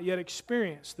have not yet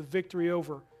experienced the victory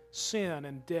over sin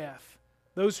and death,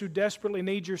 those who desperately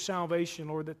need your salvation,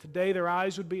 Lord, that today their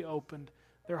eyes would be opened,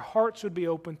 their hearts would be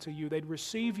open to you. They'd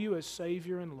receive you as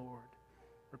Savior and Lord,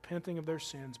 repenting of their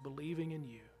sins, believing in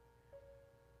you.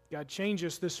 God, change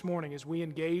us this morning as we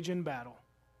engage in battle.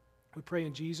 We pray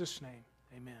in Jesus' name.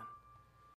 Amen.